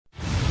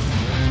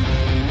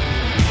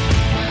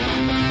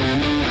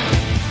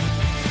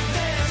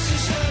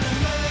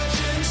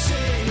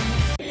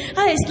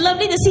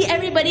lovely to see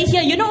everybody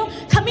here. You know,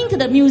 coming to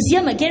the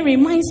museum again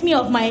reminds me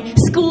of my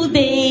school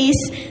days.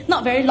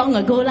 Not very long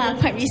ago lah,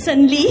 quite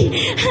recently.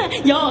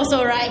 You're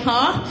also right,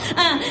 huh?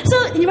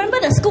 So you remember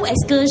the school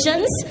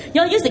excursions?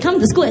 Y'all used to come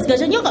to school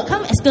excursion. Y'all got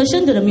come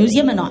excursion to the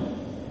museum or not?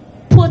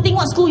 Poor thing,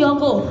 what school y'all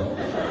go?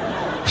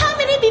 How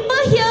many people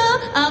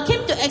here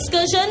came to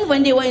excursion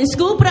when they were in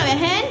school? Put up your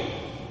hand.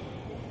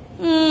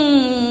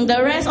 The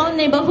rest all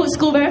neighborhood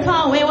school, very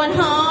far away one,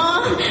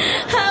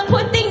 huh?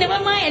 Poor thing,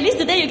 never mind. At least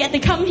today you get to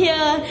come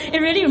here. It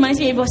really reminds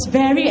me, it was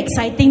very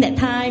exciting that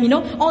time. You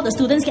know, all the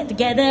students get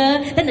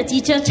together, then the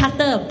teacher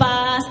charter a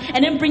bus,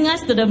 and then bring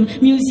us to the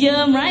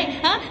museum, right?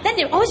 Then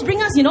they always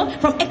bring us, you know,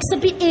 from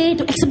exhibit A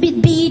to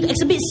exhibit B to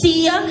exhibit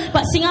C.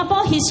 But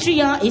Singapore history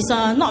is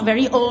not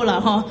very old,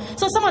 huh?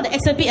 So some of the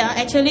exhibits are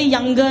actually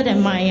younger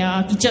than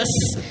my teachers.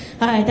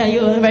 I tell you,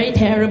 very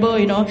terrible,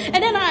 you know.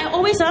 And then I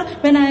always,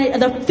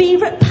 the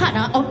favorite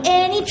part of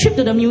any trip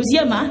to the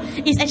museum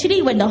is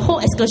actually when the whole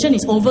excursion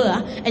is over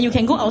and you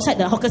can go outside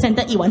the hawker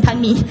center eat wanton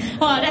mee.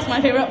 Oh, that's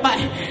my favorite part.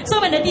 So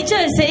when the teacher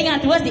is saying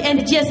towards the end,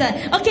 the teacher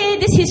said, okay,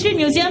 this history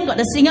museum got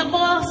the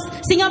Singapore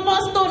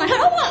stone. I heard,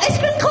 oh, what, ice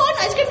cream cone?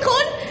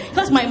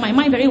 Because my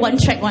mind very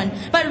one-track one.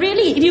 But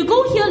really, if you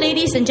go here,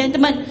 ladies and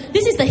gentlemen,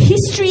 this is the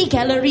history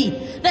gallery.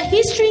 The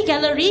history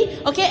gallery,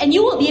 okay, and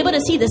you will be able to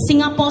see the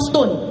Singapore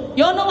stone.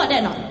 You all know what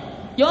that not?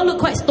 You all look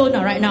quite stoned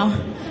right now.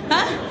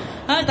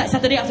 It's like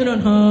Saturday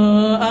afternoon.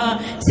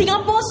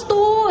 Singapore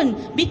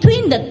stone,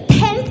 between the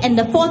 10th and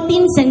the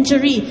 14th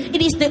century.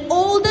 It is the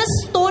oldest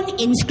stone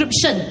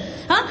inscription.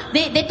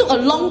 They took a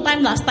long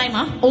time last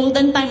time,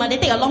 olden time, they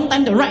take a long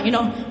time to write, you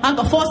know.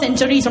 Got 4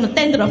 centuries, from the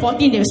 10th to the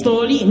 14th, they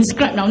slowly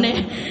inscribed down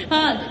there.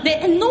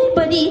 And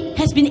nobody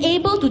has been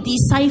able to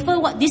decipher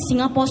what this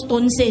Singapore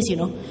stone says, you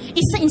know.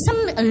 It's in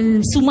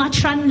some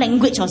Sumatran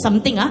language or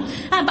something,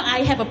 but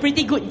I have a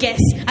pretty good guess.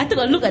 I took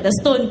a look at the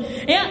stone.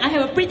 Yeah, I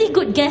have a pretty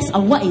good guess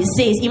of what it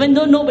says, even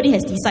though nobody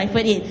has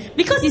deciphered it.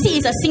 Because you see,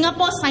 it's a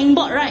Singapore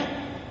signboard, right?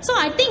 So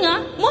I think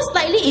most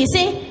likely it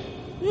say,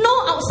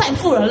 no outside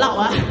food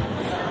allowed.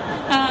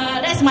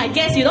 That's my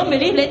guess. You don't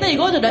believe? Later you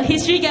go to the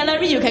history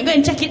gallery, you can go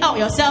and check it out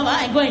yourself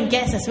and go and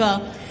guess as well.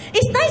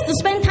 It's nice to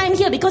spend time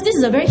here because this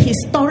is a very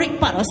historic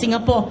part of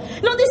Singapore.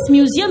 You know, this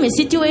museum is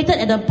situated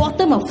at the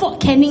bottom of Fort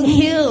Canning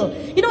Hill.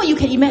 You know, you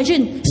can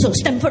imagine, so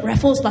Stamford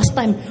Raffles last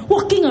time,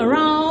 walking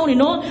around, you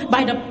know,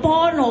 by the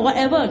pond or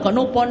whatever. I got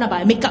no pond, but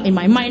I make up in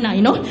my mind,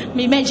 you know,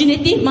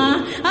 imaginative,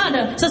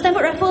 So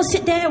Stamford Raffles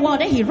sit there,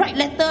 then he write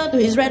letter to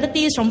his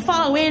relatives from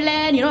far away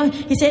land, you know.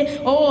 He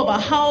said,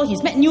 about how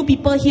he's met new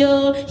people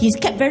here, he's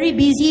kept very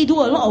busy,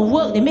 do a lot of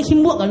work, they make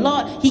him work a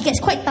lot, he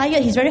gets quite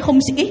tired, he's very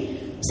homesick.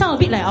 Sound a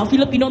bit like our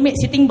Filipino mates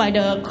sitting by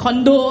the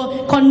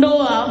condo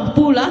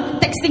pool,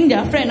 texting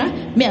their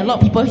friend. Met a lot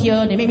of people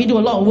here, they make me do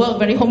a lot of work,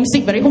 very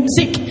homesick. But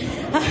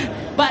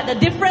the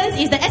difference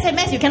is the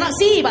SMS you cannot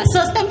see, but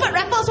Sir Stamford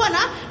Raffles one,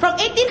 from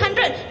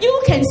 1800,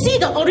 you can see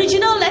the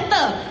original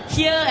letter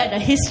here at the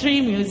History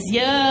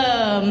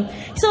Museum.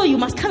 So you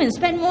must come and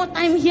spend more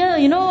time here,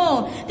 you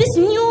know. This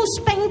new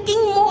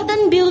spanking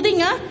modern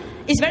building,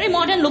 is very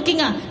modern looking,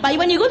 but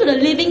when you go to the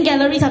living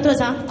galleries afterwards,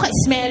 quite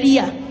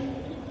smelly.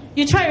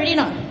 You try already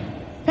not?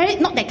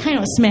 Not that kind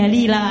of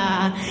smelly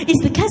lah.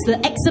 It's because the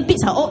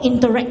exhibits are all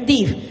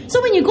interactive.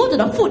 So when you go to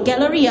the food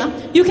gallery,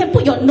 you can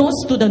put your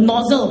nose to the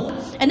nozzle.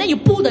 And then you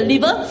pull the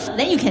lever,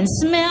 then you can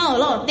smell a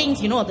lot of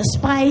things, you know, the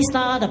spice,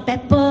 the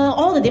pepper,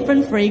 all the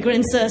different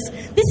fragrances.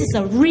 This is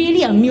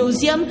really a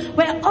museum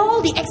where all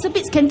the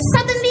exhibits can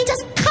suddenly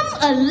just come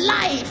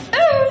alive.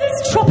 Oh,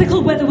 this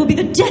tropical weather will be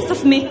the death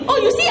of me. Oh,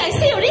 you see, I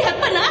say already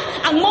happened,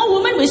 Angmo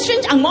woman with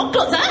strange Angmo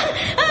clothes,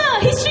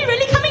 history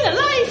really coming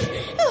alive.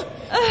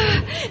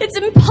 It's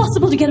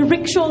impossible to get a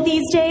rickshaw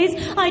these days.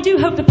 I do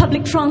hope the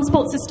public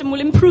transport system will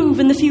improve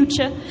in the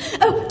future.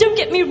 Oh, don't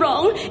get me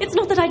wrong. It's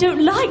not that I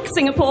don't like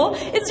Singapore.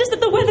 It's just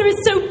that the weather is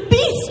so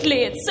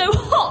beastly. It's so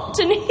hot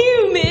and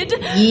humid.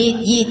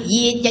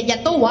 熱，日日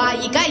都話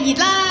而家熱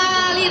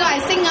啦。呢度係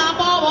新加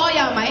坡喎，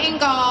又唔係英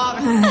國。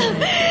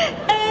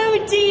Oh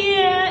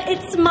dear,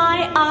 it's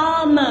my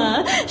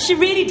armour. She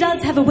really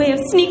does have a way of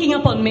sneaking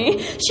up on me.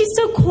 She's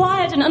so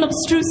quiet and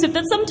unobtrusive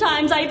that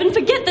sometimes I even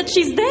forget that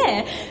she's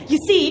there. You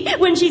see,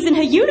 when she's in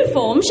her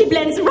uniform, she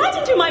blends right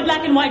into my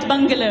black and white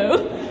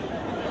bungalow.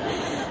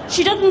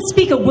 She doesn't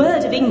speak a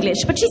word of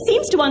English, but she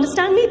seems to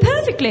understand me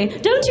perfectly.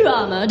 Don't you,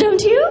 Armour?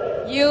 Don't you?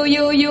 要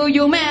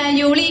咩？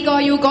要呢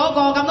個要嗰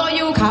個咁多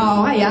要求，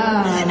係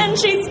啊。And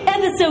she's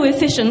ever so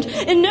efficient.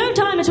 In no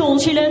time at all,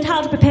 she learned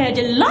how to prepare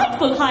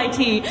delightful high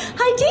tea.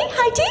 High tea?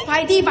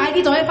 快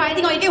啲，再快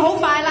啲！我已經好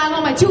快啦，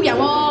我咪超人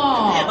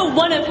喎。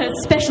One of her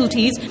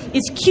specialties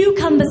is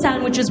cucumber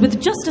sandwiches with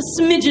just a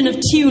smidgen of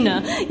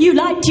tuna. You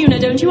like tuna,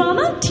 don't you,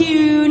 Armour?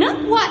 Tuna?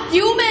 What?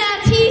 要咩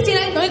啊？黐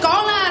線你同佢講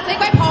啦，死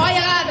鬼婆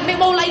啊！你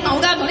冇禮貌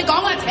㗎，同你講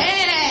啊，切！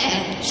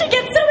 She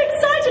gets so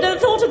excited at the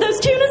thought of those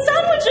tuna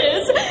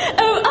sandwiches.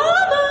 Oh,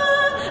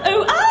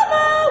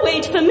 Armour,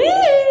 wait for me.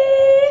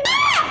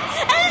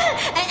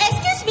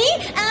 Excuse me,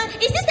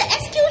 is this the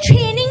SQ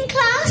training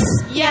class?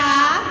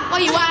 Yeah, 我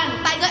要問，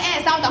帶個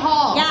S down the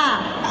hall.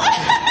 Yeah.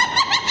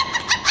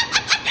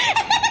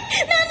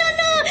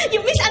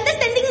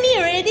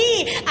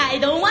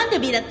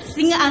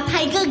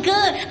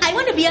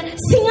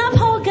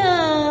 Singapore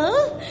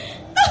girl.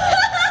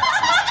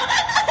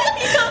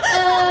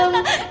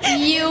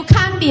 You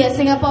can't be a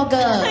Singapore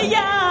girl.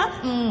 Yeah.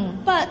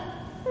 But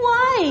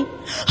why?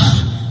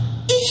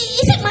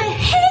 Is it my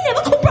hair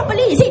never combed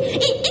properly? Is it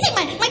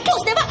my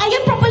clothes never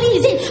ironed properly?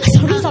 Is it?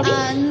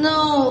 Sorry.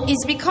 No,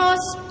 it's because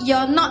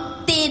you're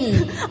not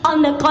thin.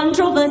 On the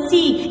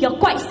controversy, you're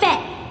quite fat.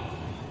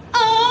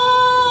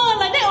 Oh,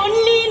 like that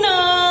only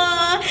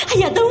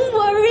no. Aya, don't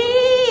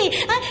worry.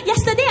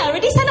 Yesterday I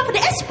already signed up for the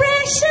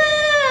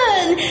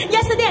expression.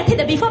 Yesterday I take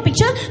the before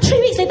picture.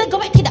 3 weeks later go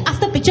back take the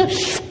after picture.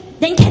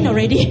 Then can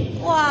already.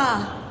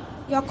 Wow,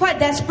 you're quite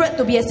desperate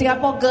to be a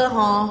Singapore girl,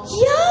 huh?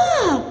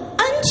 Yeah,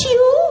 aren't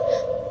you?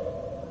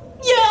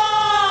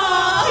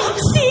 Yeah, you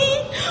see?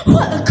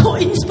 What a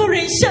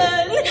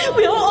co-inspiration.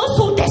 We are all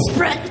so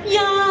desperate.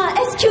 Yeah,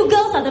 SQ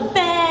girls are the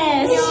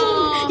best.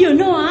 Yeah. You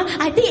know,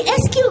 I think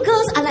SQ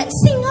girls are like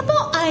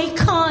Singapore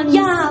icons.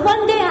 Yeah,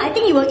 one day I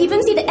think you will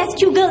even see the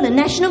SQ girl in the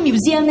National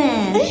Museum.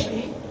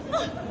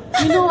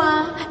 You know,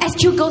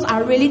 SQ girls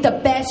are really the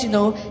best, you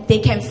know. They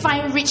can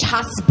find rich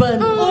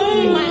husband.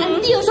 My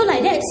auntie also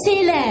like that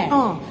say leh.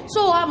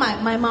 So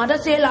my mother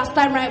said last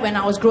time, right, when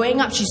I was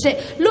growing up, she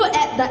said, look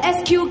at the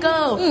SQ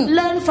girl,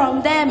 learn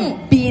from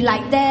them, be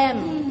like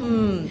them.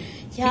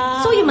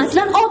 Yeah. So you must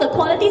learn all the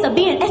qualities of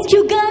being an SQ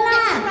girl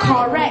lah.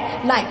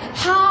 Correct. Like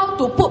how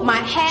to put my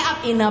hair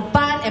up in a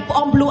bun and put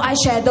on blue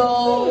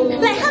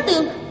eyeshadow. Like how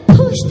to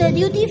push the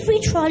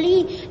duty-free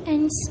trolley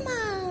and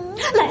smile.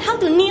 Like how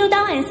to kneel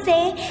down and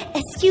say,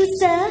 excuse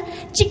sir,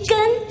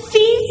 chicken,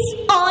 fish,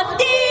 or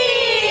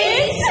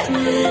this?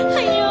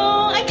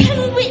 Ayo, I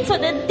can't wait for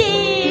the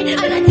day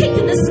when I take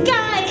to the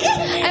sky.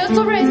 I'm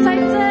also very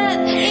excited.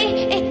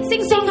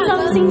 Sing song.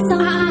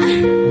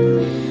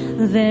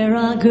 There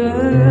are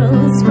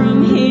girls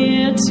from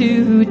here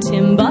to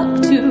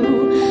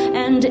Timbuktu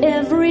and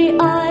every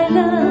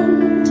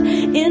island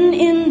in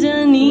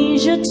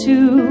Indonesia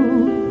too.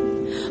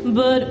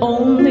 But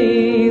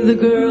only the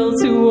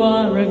girls who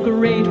are a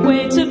great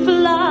way to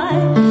fly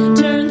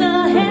turn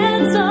the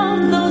heads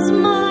of those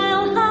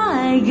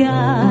mile-high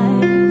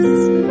guys.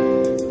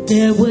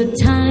 There were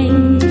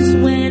times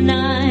when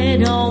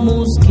I'd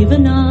almost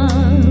given up.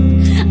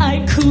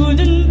 I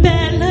couldn't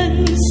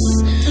balance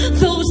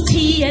those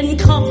tea and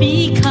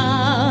coffee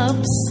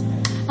cups.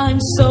 I'm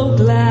so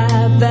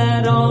glad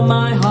that all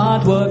my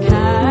hard work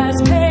has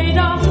paid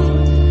off.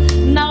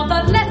 Now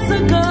the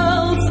lesser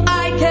girls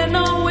I can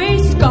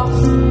always scoff.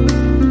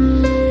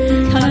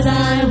 'Cause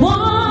I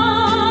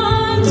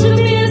want to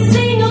be a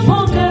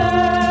Singapore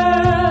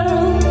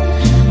girl,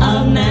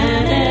 a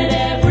man at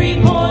every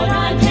port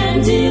I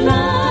can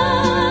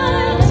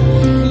delight.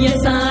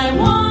 Yes, I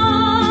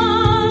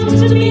want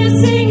to be a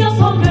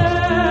Singapore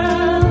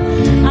girl.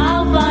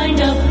 I'll find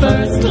a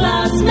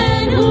first-class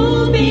man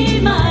who'll be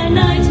my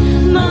knight,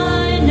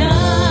 my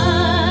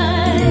knight.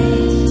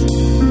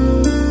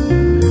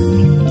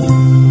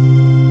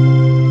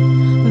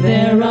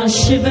 There are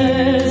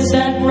shivers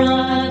that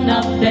run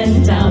up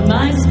and down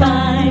my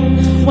spine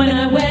when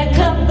I wear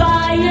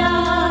kabaya.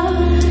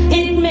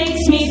 It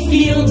makes me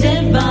feel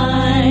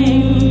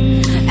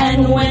divine.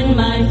 And when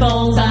my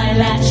false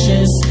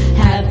eyelashes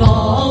have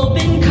all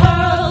been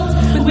curled,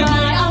 with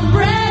my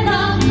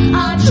umbrella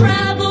I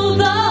travel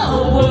the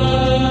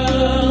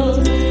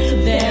world.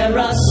 There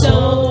are so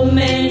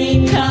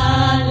many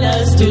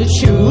colors to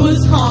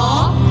choose,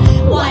 huh?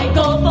 Why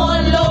go for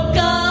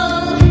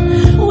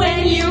local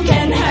when you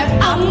can have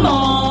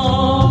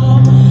more?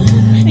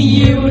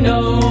 You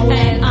know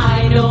and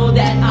I know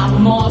that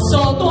I'm more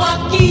so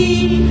twaki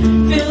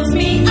fills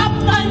me up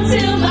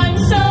until I'm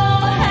so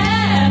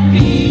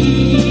happy.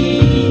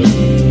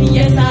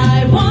 Yes,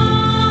 I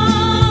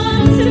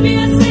want to be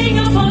a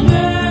Singapore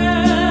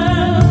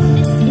girl,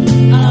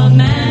 a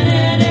man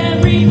at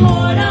every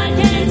port I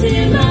can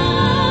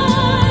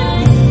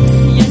delight.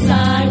 Yes,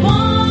 I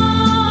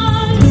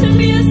want to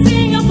be a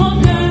Singapore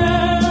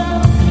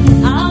girl.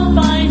 I'll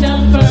find a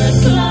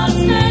first-class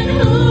man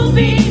who'll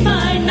be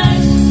my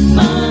knight,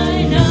 my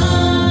knight.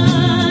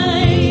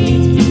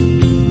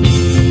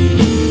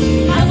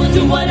 I will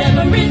do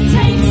whatever it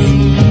takes.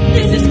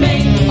 This is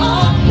make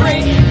or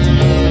break.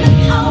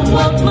 I'll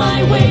work my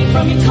way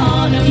from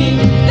economy.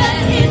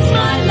 That is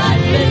my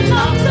life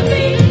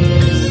philosophy.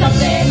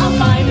 Someday I'll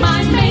find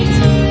my mate.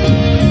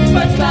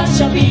 First class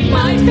shall be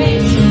my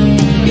fate.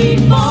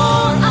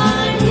 Before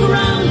I'm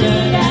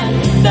grounded at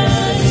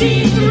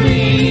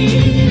 33,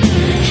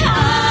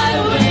 I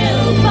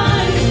will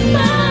find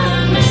my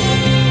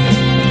man.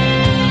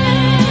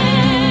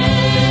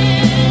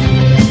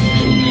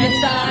 Yes,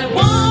 I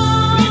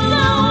want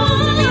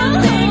to be a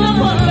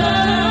Singapore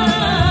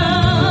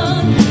girl,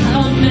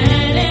 a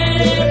man at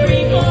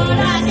every port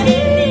I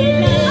can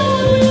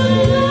delight.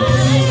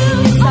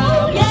 So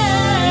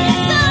yes,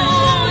 I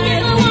want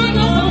a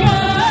wonderful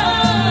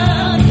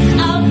world.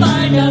 I'll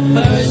find a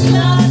first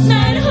class